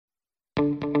Every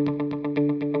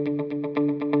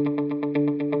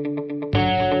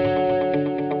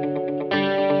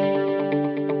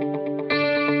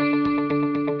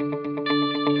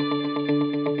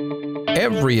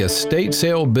estate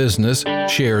sale business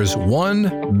shares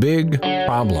one big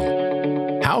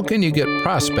problem. How can you get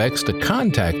prospects to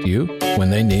contact you when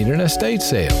they need an estate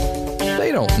sale?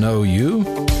 They don't know you.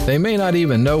 They may not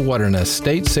even know what an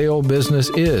estate sale business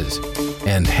is.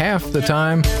 And half the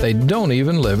time, they don't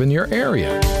even live in your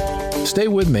area. Stay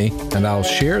with me, and I'll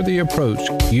share the approach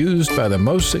used by the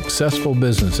most successful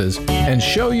businesses and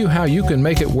show you how you can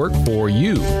make it work for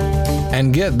you.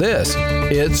 And get this,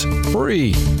 it's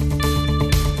free.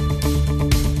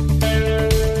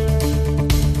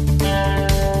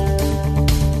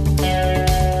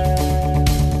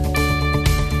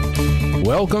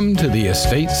 Welcome to the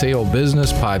Estate Sale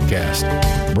Business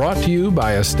Podcast, brought to you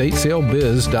by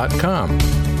EstateSaleBiz.com.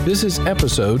 This is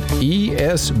episode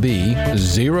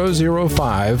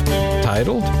ESB005,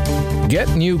 titled,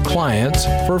 Get New Clients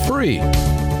for Free.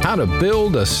 How to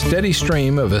build a steady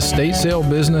stream of estate sale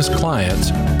business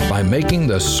clients by making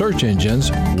the search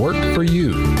engines work for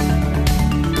you.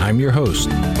 I'm your host,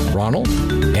 Ronald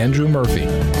Andrew Murphy.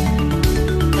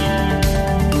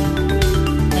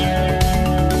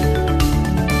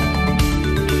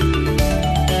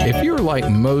 If you're like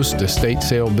most estate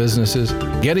sale businesses,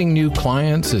 getting new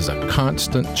clients is a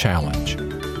constant challenge.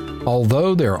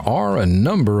 Although there are a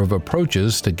number of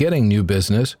approaches to getting new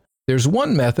business, there's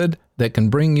one method that can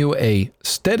bring you a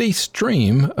steady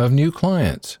stream of new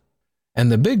clients.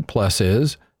 And the big plus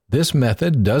is, this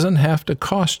method doesn't have to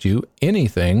cost you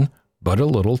anything but a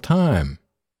little time.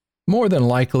 More than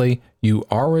likely, you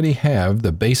already have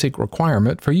the basic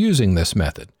requirement for using this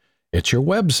method. It's your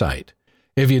website.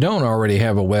 If you don't already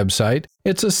have a website,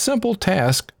 it's a simple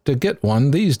task to get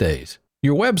one these days.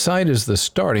 Your website is the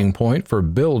starting point for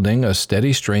building a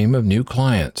steady stream of new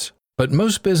clients. But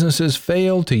most businesses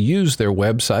fail to use their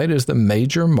website as the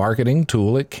major marketing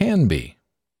tool it can be.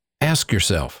 Ask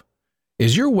yourself,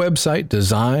 is your website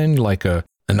designed like an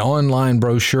online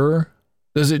brochure?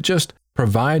 Does it just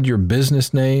provide your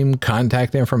business name,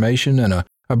 contact information, and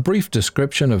a brief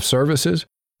description of services,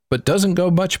 but doesn't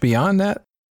go much beyond that?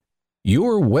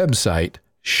 Your website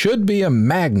should be a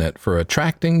magnet for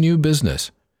attracting new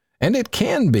business, and it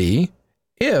can be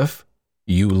if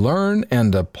you learn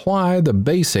and apply the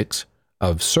basics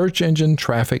of search engine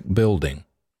traffic building.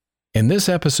 In this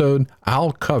episode,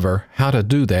 I'll cover how to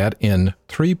do that in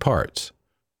 3 parts.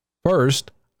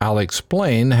 First, I'll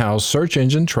explain how search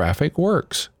engine traffic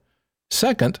works.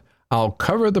 Second, I'll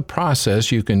cover the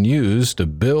process you can use to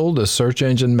build a search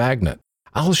engine magnet.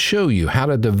 I'll show you how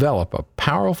to develop a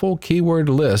powerful keyword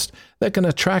list that can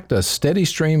attract a steady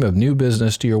stream of new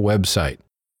business to your website.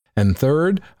 And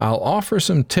third, I'll offer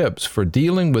some tips for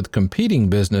dealing with competing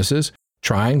businesses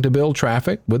trying to build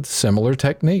traffic with similar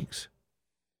techniques.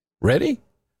 Ready?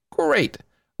 Great!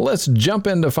 Let's jump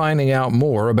into finding out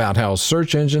more about how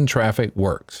search engine traffic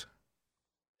works.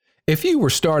 If you were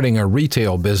starting a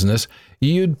retail business,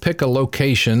 you'd pick a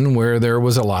location where there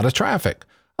was a lot of traffic.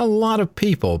 A lot of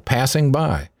people passing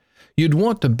by. You'd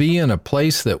want to be in a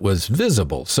place that was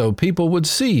visible so people would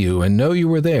see you and know you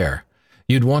were there.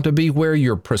 You'd want to be where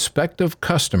your prospective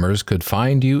customers could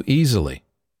find you easily.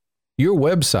 Your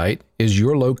website is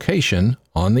your location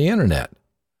on the internet.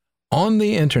 On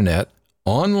the internet,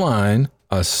 online,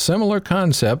 a similar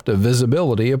concept of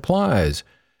visibility applies.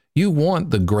 You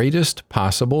want the greatest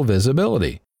possible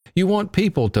visibility. You want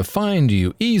people to find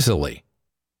you easily.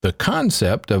 The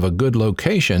concept of a good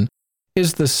location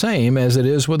is the same as it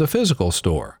is with a physical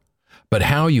store, but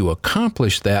how you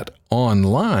accomplish that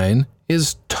online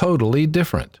is totally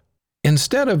different.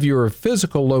 Instead of your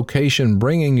physical location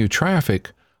bringing you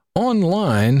traffic,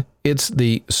 online, it's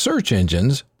the search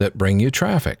engines that bring you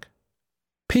traffic.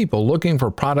 People looking for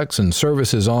products and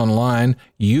services online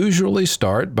usually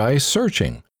start by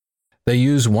searching. They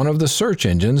use one of the search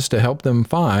engines to help them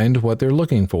find what they're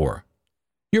looking for.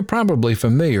 You're probably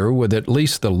familiar with at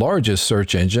least the largest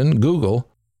search engine, Google,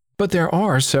 but there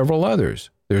are several others.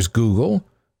 There's Google,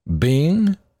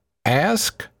 Bing,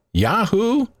 Ask,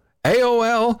 Yahoo,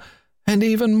 AOL, and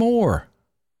even more.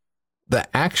 The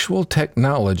actual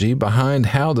technology behind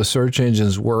how the search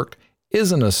engines work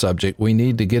isn't a subject we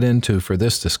need to get into for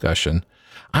this discussion.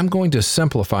 I'm going to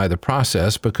simplify the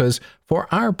process because, for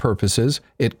our purposes,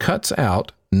 it cuts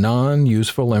out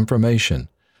non-useful information.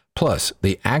 Plus,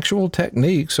 the actual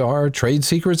techniques are trade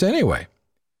secrets anyway.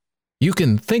 You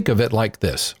can think of it like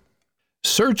this.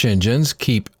 Search engines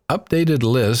keep updated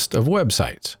lists of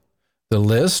websites. The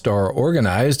lists are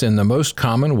organized in the most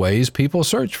common ways people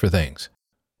search for things.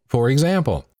 For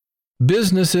example,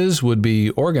 Businesses would be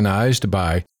organized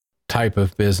by type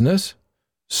of business,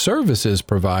 services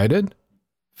provided,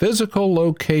 physical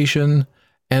location,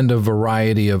 and a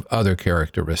variety of other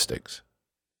characteristics.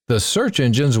 The search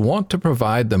engines want to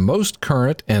provide the most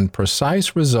current and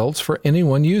precise results for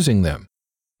anyone using them.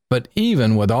 But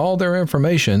even with all their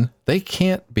information, they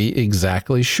can't be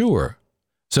exactly sure.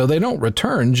 So they don't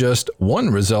return just one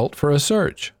result for a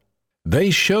search.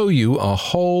 They show you a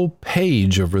whole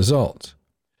page of results.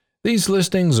 These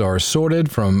listings are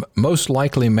sorted from most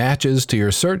likely matches to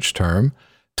your search term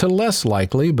to less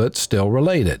likely but still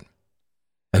related.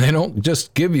 And they don't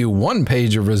just give you one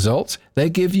page of results, they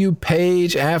give you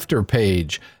page after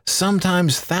page,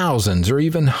 sometimes thousands or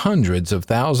even hundreds of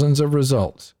thousands of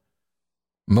results.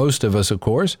 Most of us, of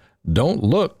course, don't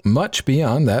look much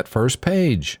beyond that first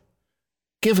page.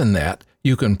 Given that,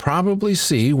 you can probably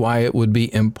see why it would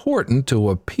be important to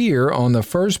appear on the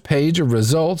first page of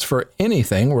results for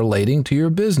anything relating to your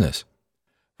business.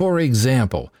 For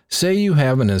example, say you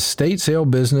have an estate sale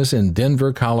business in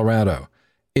Denver, Colorado.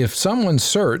 If someone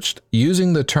searched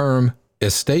using the term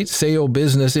estate sale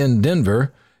business in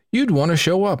Denver, you'd want to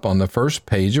show up on the first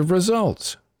page of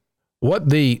results. What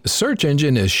the search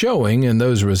engine is showing in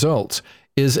those results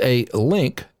is a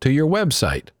link to your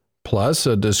website, plus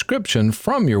a description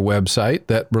from your website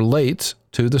that relates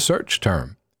to the search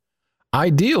term.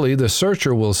 Ideally, the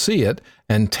searcher will see it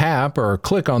and tap or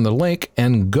click on the link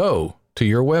and go to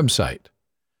your website.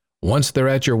 Once they're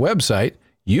at your website,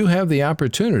 you have the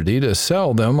opportunity to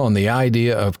sell them on the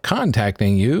idea of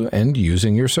contacting you and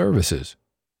using your services.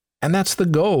 And that's the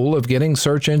goal of getting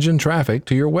search engine traffic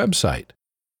to your website.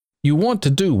 You want to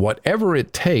do whatever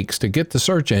it takes to get the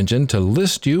search engine to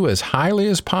list you as highly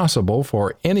as possible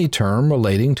for any term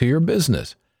relating to your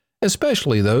business,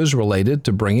 especially those related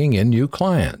to bringing in new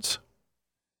clients.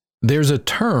 There's a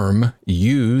term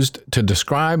used to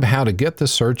describe how to get the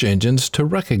search engines to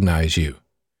recognize you.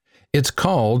 It's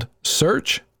called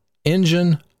search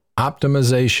engine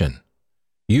optimization.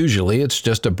 Usually it's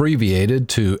just abbreviated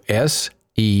to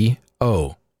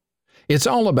SEO. It's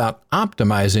all about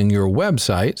optimizing your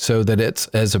website so that it's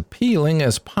as appealing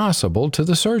as possible to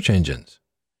the search engines.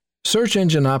 Search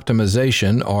engine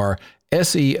optimization, or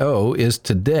SEO, is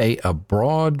today a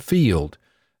broad field.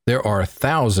 There are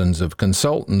thousands of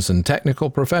consultants and technical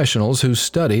professionals who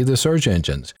study the search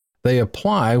engines. They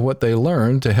apply what they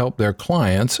learn to help their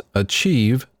clients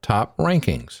achieve top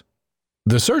rankings.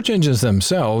 The search engines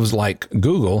themselves, like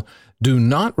Google, do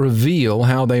not reveal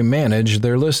how they manage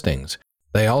their listings.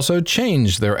 They also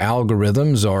change their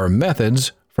algorithms or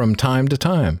methods from time to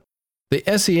time. The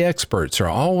SE experts are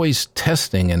always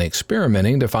testing and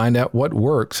experimenting to find out what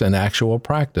works in actual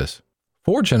practice.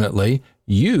 Fortunately,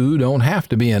 you don't have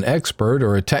to be an expert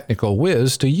or a technical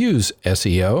whiz to use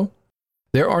SEO.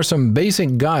 There are some basic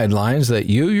guidelines that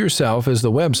you yourself as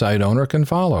the website owner can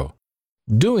follow.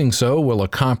 Doing so will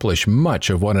accomplish much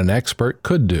of what an expert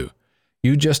could do.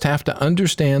 You just have to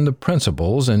understand the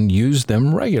principles and use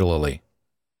them regularly.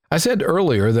 I said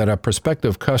earlier that a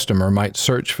prospective customer might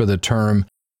search for the term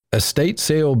estate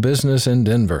sale business in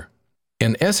Denver.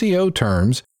 In SEO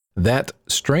terms, that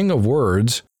string of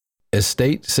words,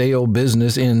 estate sale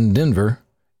business in Denver,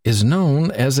 is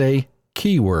known as a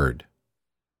keyword.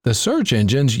 The search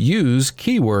engines use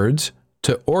keywords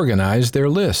to organize their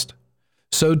list.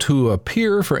 So to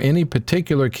appear for any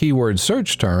particular keyword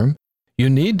search term, you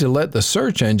need to let the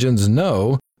search engines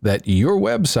know that your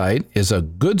website is a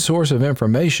good source of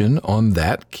information on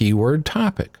that keyword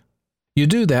topic. You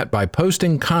do that by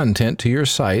posting content to your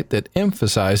site that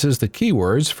emphasizes the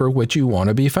keywords for which you want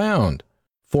to be found.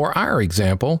 For our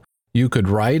example, you could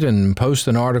write and post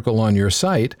an article on your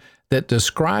site that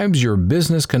describes your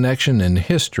business connection and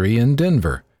history in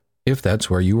Denver, if that's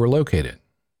where you were located.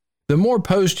 The more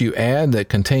posts you add that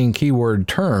contain keyword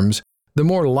terms, the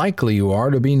more likely you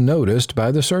are to be noticed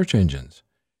by the search engines.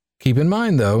 Keep in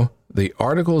mind, though, the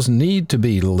articles need to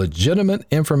be legitimate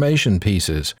information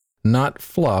pieces, not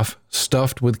fluff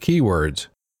stuffed with keywords.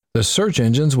 The search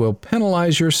engines will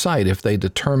penalize your site if they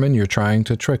determine you're trying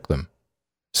to trick them.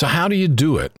 So how do you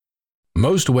do it?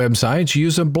 Most websites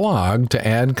use a blog to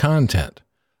add content.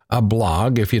 A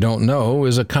blog, if you don't know,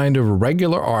 is a kind of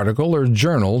regular article or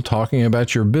journal talking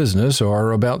about your business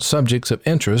or about subjects of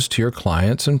interest to your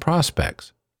clients and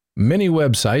prospects. Many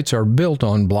websites are built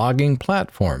on blogging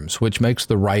platforms, which makes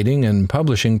the writing and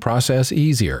publishing process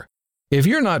easier. If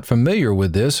you're not familiar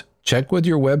with this, check with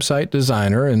your website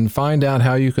designer and find out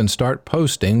how you can start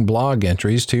posting blog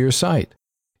entries to your site.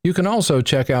 You can also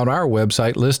check out our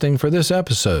website listing for this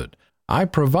episode. I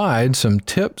provide some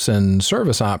tips and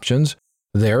service options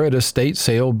there at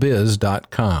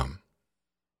estatesalebiz.com.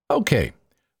 Okay,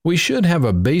 we should have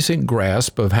a basic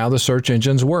grasp of how the search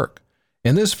engines work.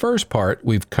 In this first part,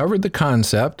 we've covered the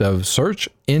concept of search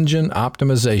engine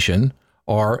optimization,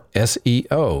 or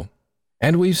SEO,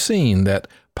 and we've seen that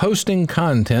posting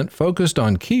content focused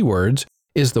on keywords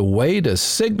is the way to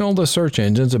signal the search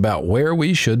engines about where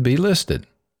we should be listed.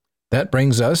 That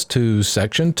brings us to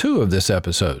section 2 of this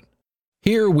episode.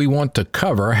 Here we want to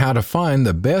cover how to find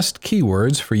the best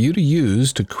keywords for you to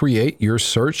use to create your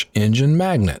search engine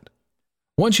magnet.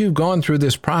 Once you've gone through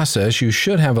this process, you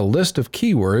should have a list of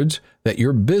keywords that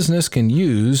your business can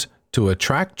use to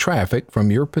attract traffic from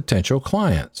your potential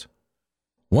clients.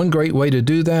 One great way to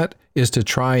do that is to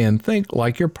try and think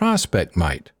like your prospect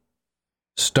might.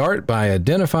 Start by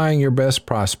identifying your best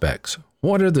prospects.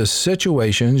 What are the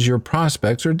situations your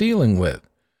prospects are dealing with?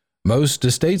 Most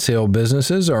estate sale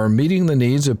businesses are meeting the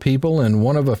needs of people in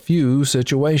one of a few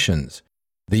situations.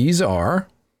 These are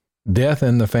death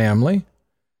in the family,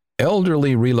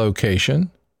 elderly relocation,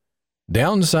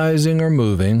 downsizing or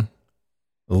moving,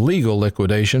 legal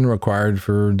liquidation required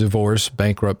for divorce,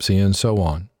 bankruptcy, and so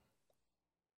on.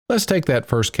 Let's take that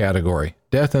first category,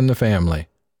 death in the family.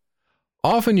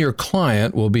 Often your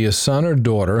client will be a son or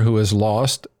daughter who has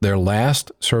lost their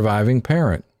last surviving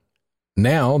parent.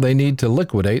 Now they need to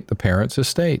liquidate the parent's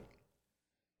estate.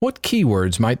 What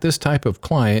keywords might this type of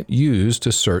client use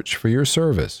to search for your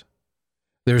service?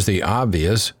 There's the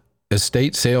obvious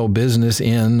estate sale business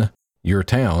in your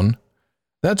town.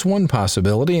 That's one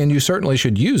possibility, and you certainly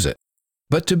should use it.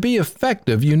 But to be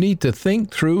effective, you need to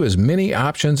think through as many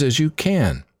options as you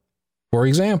can. For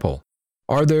example,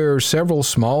 are there several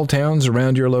small towns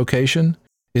around your location?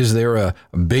 Is there a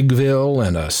Bigville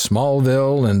and a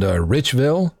Smallville and a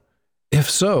Richville? If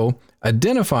so,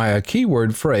 identify a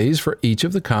keyword phrase for each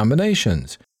of the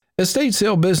combinations. Estate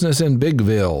sale business in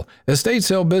Bigville, estate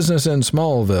sale business in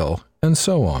Smallville, and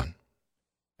so on.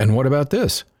 And what about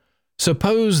this?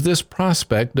 Suppose this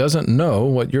prospect doesn't know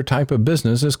what your type of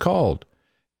business is called.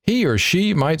 He or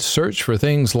she might search for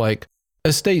things like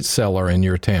estate seller in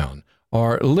your town,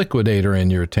 or liquidator in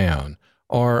your town,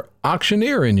 or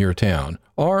auctioneer in your town,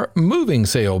 or moving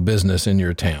sale business in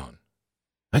your town.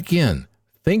 Again,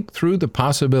 think through the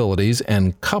possibilities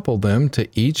and couple them to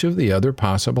each of the other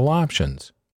possible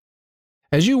options.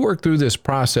 As you work through this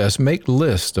process, make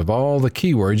lists of all the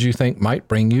keywords you think might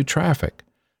bring you traffic.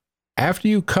 After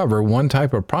you cover one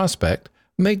type of prospect,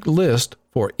 make lists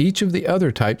for each of the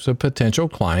other types of potential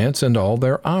clients and all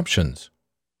their options.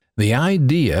 The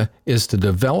idea is to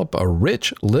develop a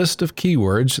rich list of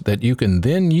keywords that you can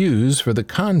then use for the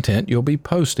content you'll be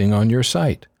posting on your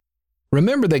site.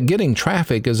 Remember that getting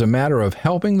traffic is a matter of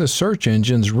helping the search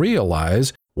engines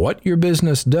realize what your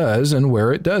business does and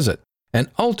where it does it, and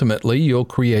ultimately you'll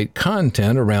create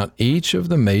content around each of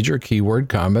the major keyword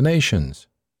combinations.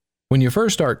 When you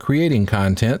first start creating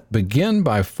content, begin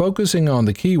by focusing on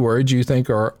the keywords you think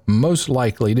are most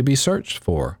likely to be searched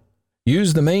for.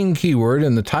 Use the main keyword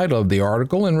in the title of the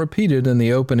article and repeat it in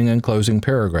the opening and closing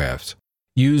paragraphs.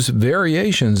 Use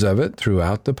variations of it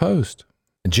throughout the post.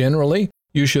 Generally,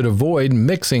 you should avoid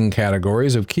mixing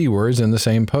categories of keywords in the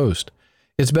same post.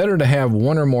 It's better to have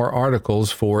one or more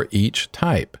articles for each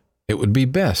type. It would be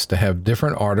best to have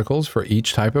different articles for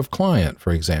each type of client,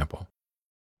 for example.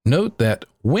 Note that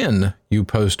when you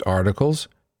post articles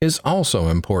is also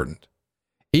important.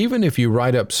 Even if you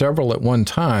write up several at one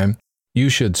time, you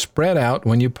should spread out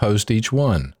when you post each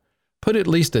one. Put at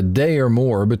least a day or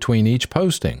more between each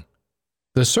posting.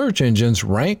 The search engines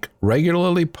rank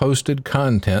regularly posted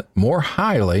content more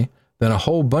highly than a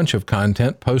whole bunch of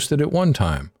content posted at one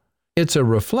time. It's a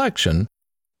reflection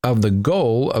of the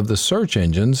goal of the search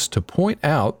engines to point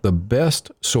out the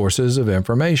best sources of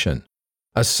information.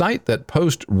 A site that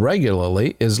posts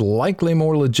regularly is likely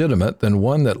more legitimate than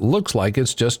one that looks like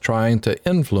it's just trying to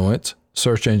influence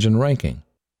search engine ranking.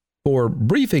 For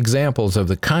brief examples of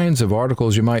the kinds of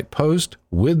articles you might post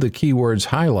with the keywords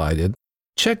highlighted,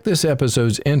 check this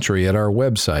episode's entry at our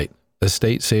website,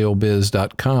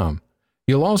 estatesalebiz.com.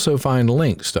 You'll also find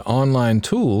links to online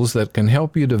tools that can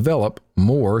help you develop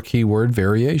more keyword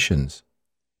variations.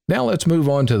 Now let's move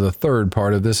on to the third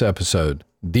part of this episode,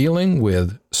 dealing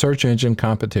with search engine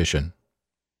competition.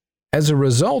 As a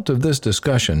result of this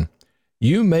discussion,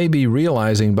 you may be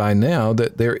realizing by now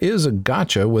that there is a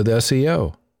gotcha with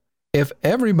SEO. If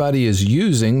everybody is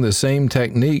using the same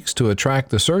techniques to attract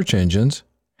the search engines,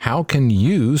 how can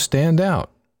you stand out?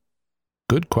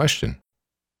 Good question.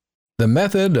 The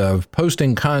method of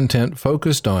posting content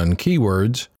focused on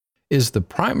keywords is the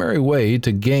primary way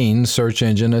to gain search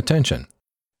engine attention.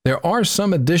 There are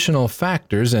some additional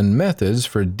factors and methods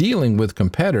for dealing with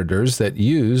competitors that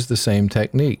use the same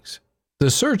techniques. The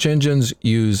search engines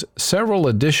use several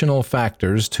additional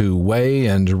factors to weigh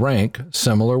and rank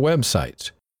similar websites.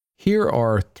 Here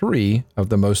are 3 of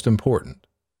the most important.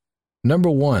 Number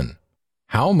 1,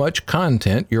 how much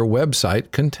content your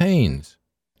website contains.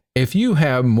 If you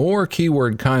have more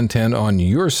keyword content on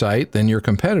your site than your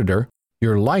competitor,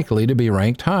 you're likely to be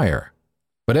ranked higher.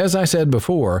 But as I said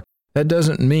before, that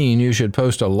doesn't mean you should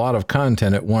post a lot of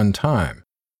content at one time.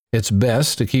 It's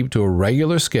best to keep to a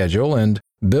regular schedule and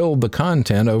build the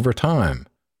content over time.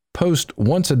 Post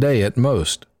once a day at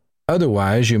most.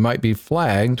 Otherwise, you might be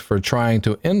flagged for trying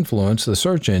to influence the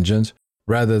search engines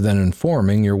rather than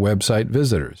informing your website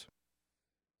visitors.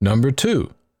 Number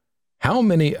 2, how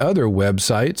many other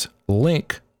websites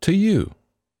link to you?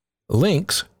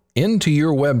 Links into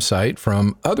your website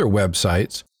from other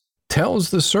websites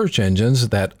tells the search engines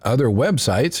that other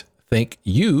websites think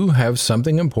you have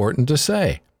something important to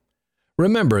say.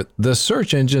 Remember, the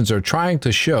search engines are trying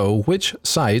to show which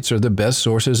sites are the best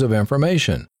sources of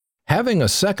information. Having a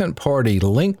second party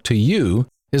link to you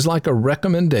is like a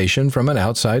recommendation from an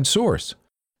outside source.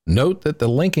 Note that the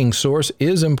linking source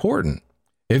is important.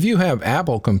 If you have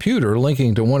Apple Computer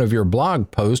linking to one of your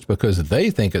blog posts because they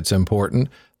think it's important,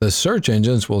 the search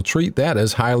engines will treat that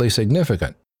as highly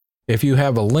significant. If you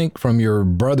have a link from your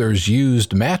brother's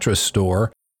used mattress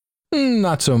store,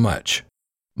 not so much.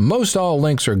 Most all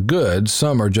links are good,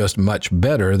 some are just much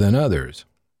better than others.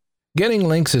 Getting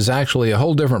links is actually a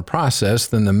whole different process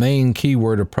than the main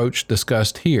keyword approach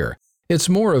discussed here. It's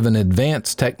more of an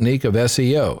advanced technique of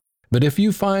SEO. But if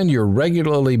you find you're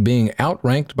regularly being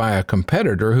outranked by a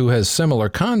competitor who has similar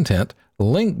content,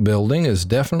 link building is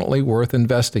definitely worth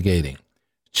investigating.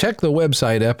 Check the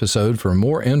website episode for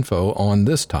more info on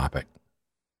this topic.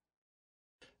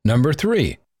 Number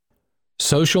 3,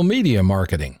 social media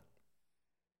marketing.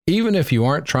 Even if you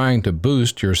aren't trying to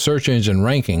boost your search engine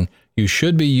ranking, you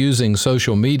should be using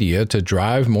social media to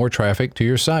drive more traffic to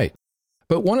your site.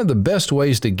 But one of the best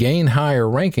ways to gain higher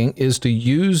ranking is to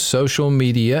use social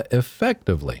media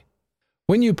effectively.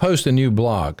 When you post a new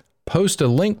blog, post a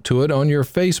link to it on your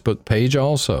Facebook page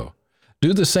also.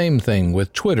 Do the same thing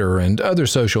with Twitter and other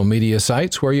social media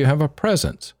sites where you have a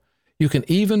presence. You can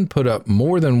even put up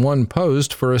more than one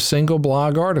post for a single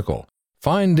blog article.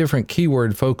 Find different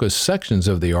keyword-focused sections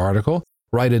of the article,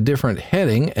 write a different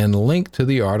heading, and link to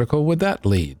the article with that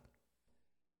lead.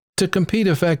 To compete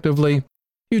effectively,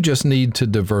 you just need to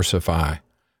diversify.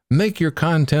 Make your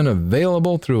content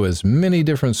available through as many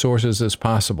different sources as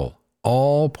possible,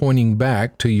 all pointing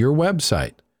back to your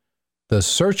website. The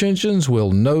search engines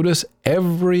will notice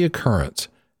every occurrence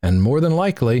and more than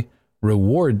likely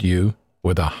reward you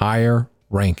with a higher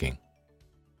ranking.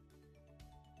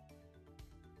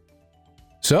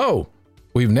 So,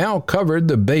 we've now covered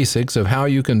the basics of how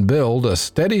you can build a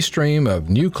steady stream of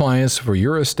new clients for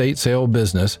your estate sale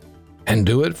business and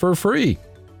do it for free.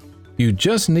 You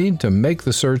just need to make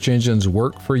the search engines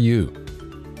work for you.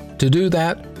 To do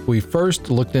that, we first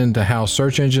looked into how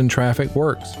search engine traffic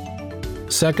works.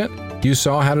 Second, you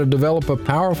saw how to develop a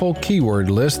powerful keyword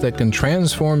list that can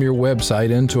transform your website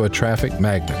into a traffic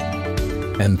magnet.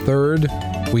 And third,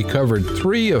 we covered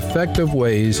 3 effective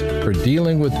ways for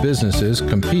dealing with businesses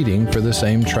competing for the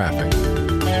same traffic.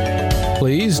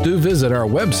 Please do visit our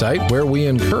website where we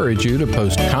encourage you to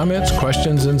post comments,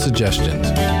 questions, and suggestions.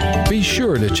 Be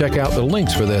sure to check out the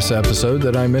links for this episode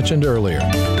that I mentioned earlier.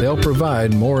 They'll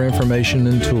provide more information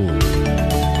and tools.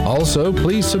 Also,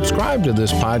 please subscribe to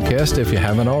this podcast if you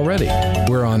haven't already.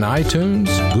 We're on iTunes,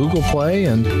 Google Play,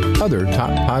 and other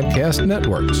top podcast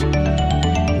networks.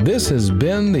 This has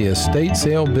been the Estate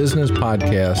Sale Business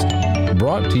Podcast,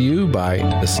 brought to you by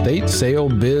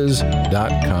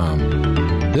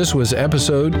EstateSaleBiz.com. This was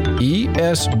episode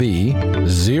ESB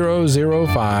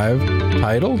 005,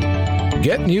 titled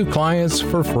Get New Clients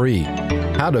for Free: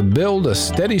 How to Build a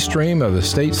Steady Stream of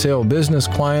Estate Sale Business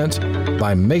Clients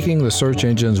by Making the Search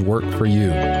Engines Work for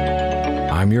You.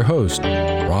 I'm your host,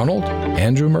 Ronald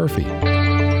Andrew Murphy.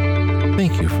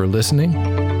 Thank you for listening.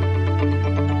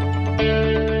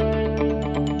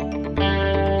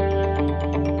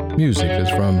 Music is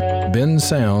from Ben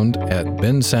Sound at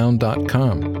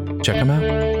bensound.com. Check them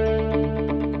out.